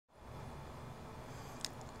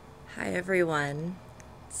Hi everyone,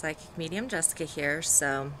 Psychic Medium Jessica here.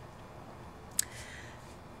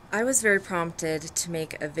 I was very prompted to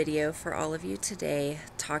make a video for all of you today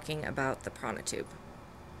talking about the Prana tube.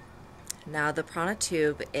 Now the Prana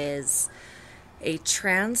tube is a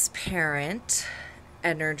transparent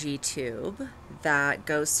energy tube that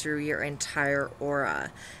goes through your entire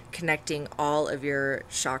aura, connecting all of your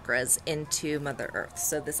chakras into Mother Earth.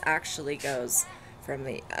 So this actually goes from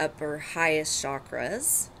the upper highest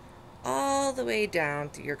chakras all the way down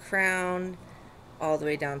through your crown, all the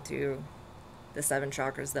way down through the 7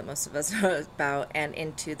 chakras that most of us know about, and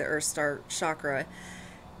into the Earth Star chakra.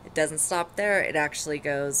 It doesn't stop there. It actually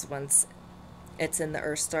goes, once it's in the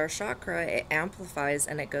Earth Star chakra, it amplifies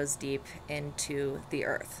and it goes deep into the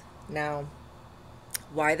earth. Now,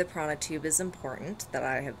 why the Prana tube is important, that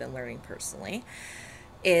I have been learning personally,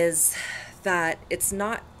 is that it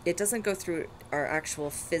doesn't go through our actual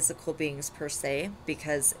physical beings per se,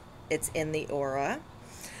 because it's in the aura,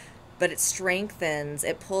 but it strengthens,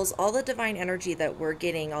 it pulls all the divine energy that we're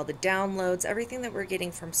getting, all the downloads, everything that we're getting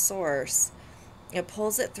from source. It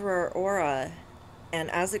pulls it through our aura, and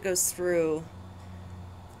as it goes through,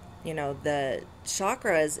 the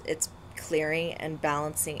chakras, it's clearing and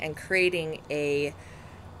balancing and creating a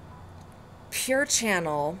pure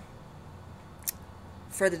channel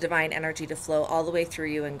for the divine energy to flow all the way through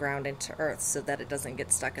you and ground into earth so that it doesn't get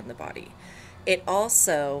stuck in the body. It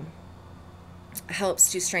also helps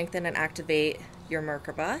to strengthen and activate your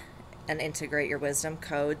Merkaba and integrate your wisdom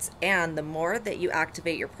codes. And the more that you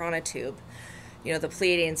activate your Prana tube, the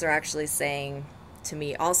Pleiadians are actually saying to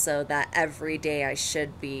me also that every day I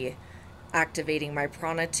should be activating my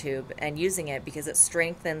Prana tube and using it, because it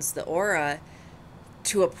strengthens the aura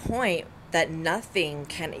to a point that nothing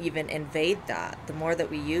can even invade that. The more that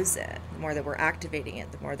we use it, the more that we're activating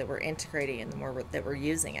it, the more that we're integrating it, the more that we're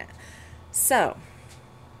using it. So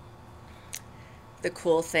the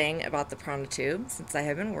cool thing about the Prana tube, since I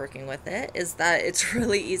have been working with it, is that it's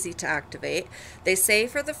really easy to activate. They say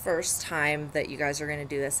for the first time that you guys are going to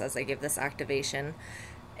do this, as I give this activation,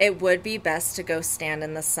 it would be best to go stand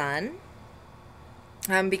in the sun,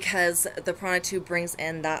 because the Prana tube brings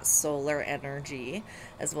in that solar energy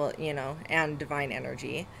as well, and divine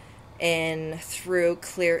energy. And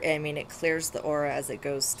it clears the aura as it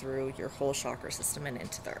goes through your whole chakra system and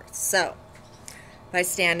into the earth. So by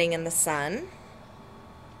standing in the sun,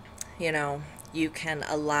 you can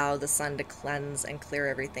allow the sun to cleanse and clear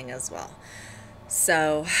everything as well.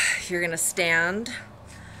 So you're going to stand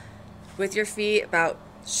with your feet about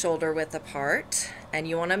shoulder width apart, and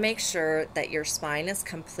you want to make sure that your spine is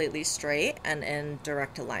completely straight and in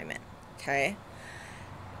direct alignment, okay?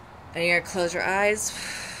 And you're going to close your eyes,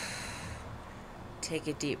 take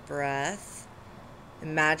a deep breath.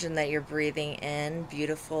 Imagine that you're breathing in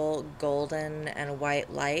beautiful golden and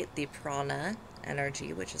white light, the Prana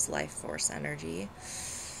energy, which is life force energy,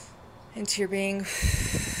 into your being.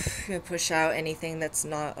 You're going to push out anything that's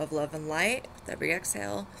not of love and light with every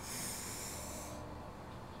exhale.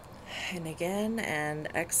 And again, and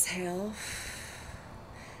exhale.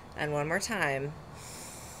 And one more time.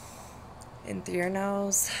 In through your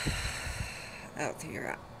nose, out through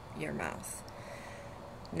your mouth.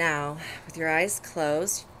 Now, with your eyes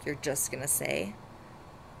closed, you're just going to say,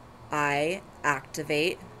 I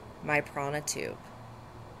activate my Prana tube.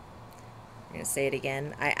 You're going to say it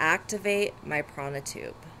again. I activate my Prana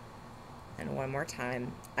tube. And one more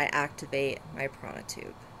time. I activate my Prana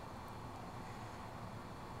tube.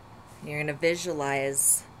 You're going to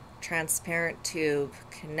visualize transparent tube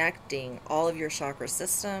connecting all of your chakra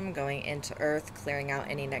system, going into earth, clearing out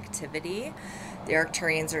any negativity. The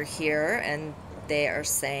Arcturians are here, and they are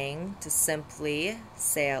saying to simply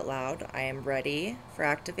say out loud, I am ready for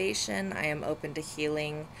activation. I am open to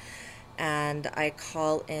healing. And I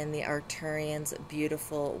call in the Arcturians'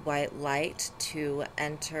 beautiful white light to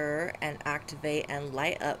enter and activate and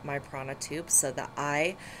light up my Prana tube so that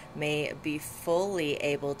I may be fully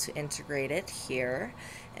able to integrate it here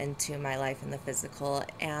into my life in the physical,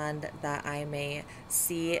 and that I may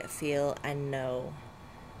see, feel, and know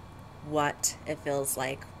what it feels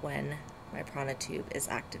like when my Prana tube is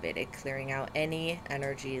activated, clearing out any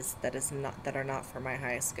energies that are not for my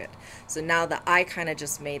highest good. So now that I kind of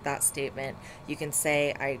just made that statement, you can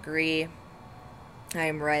say, I agree, I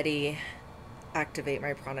am ready, activate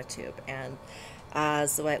my Prana tube. And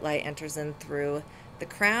as the white light enters in through the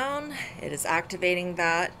crown, it is activating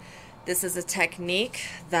that. This is a technique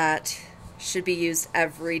that should be used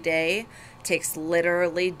every day. It takes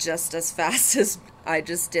literally just as fast as I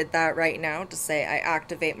just did that right now to say I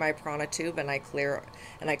activate my Prana tube and I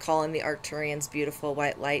call in the Arcturians' beautiful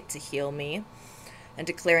white light to heal me and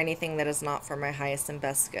to clear anything that is not for my highest and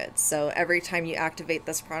best good. So every time you activate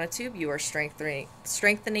this prana tube, you are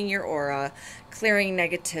strengthening your aura, clearing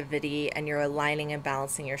negativity, and you're aligning and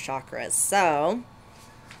balancing your chakras. So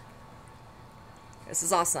this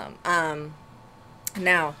is awesome.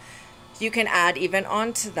 Now you can add even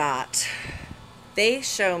onto that. They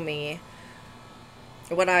show me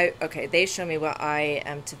what I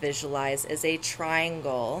am to visualize is a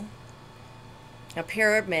triangle, a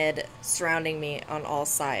pyramid surrounding me on all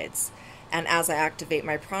sides. And as I activate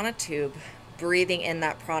my prana tube, breathing in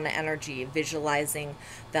that prana energy, visualizing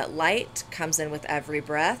that light comes in with every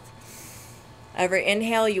breath. Every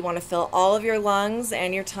inhale, you want to fill all of your lungs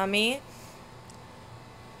and your tummy.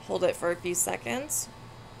 Hold it for a few seconds.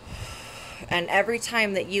 And every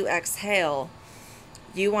time that you exhale,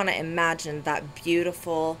 you want to imagine that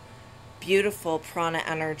beautiful, beautiful prana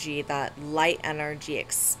energy, that light energy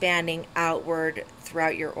expanding outward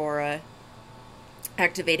throughout your aura,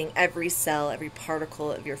 activating every cell, every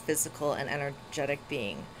particle of your physical and energetic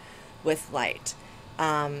being with light.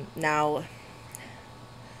 Now,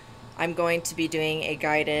 I'm going to be doing a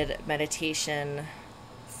guided meditation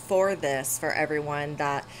for this for everyone,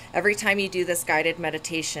 that every time you do this guided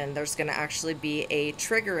meditation, there's going to actually be a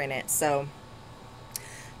trigger in it. So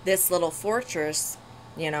this little fortress,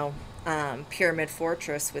 pyramid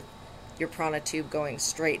fortress with your prana tube going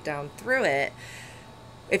straight down through it,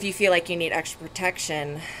 if you feel like you need extra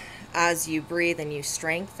protection, as you breathe and you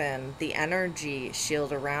strengthen the energy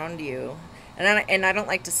shield around you. And I don't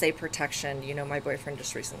like to say protection. My boyfriend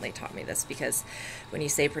just recently taught me this, because when you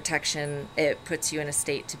say protection, it puts you in a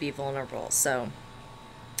state to be vulnerable. So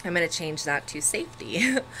I'm going to change that to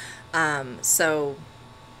safety.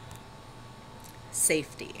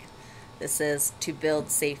 Safety. This is to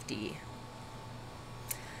build safety.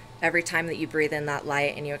 Every time that you breathe in that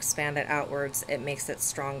light and you expand it outwards, it makes it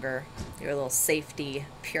stronger. Your little safety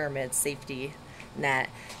pyramid, safety net.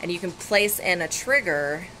 And you can place in a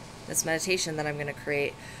trigger, this meditation that I'm going to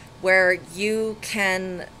create, where you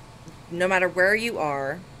can, no matter where you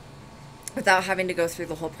are, without having to go through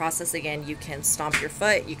the whole process again, you can stomp your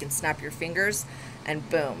foot, you can snap your fingers, and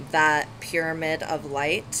boom, that pyramid of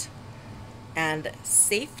light and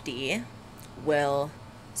safety will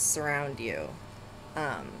surround you.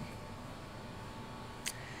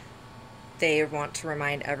 They want to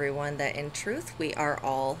remind everyone that in truth, we are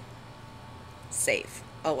all safe,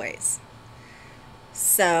 always.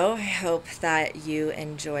 So I hope that you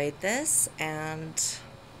enjoyed this, and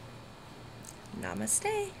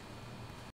namaste.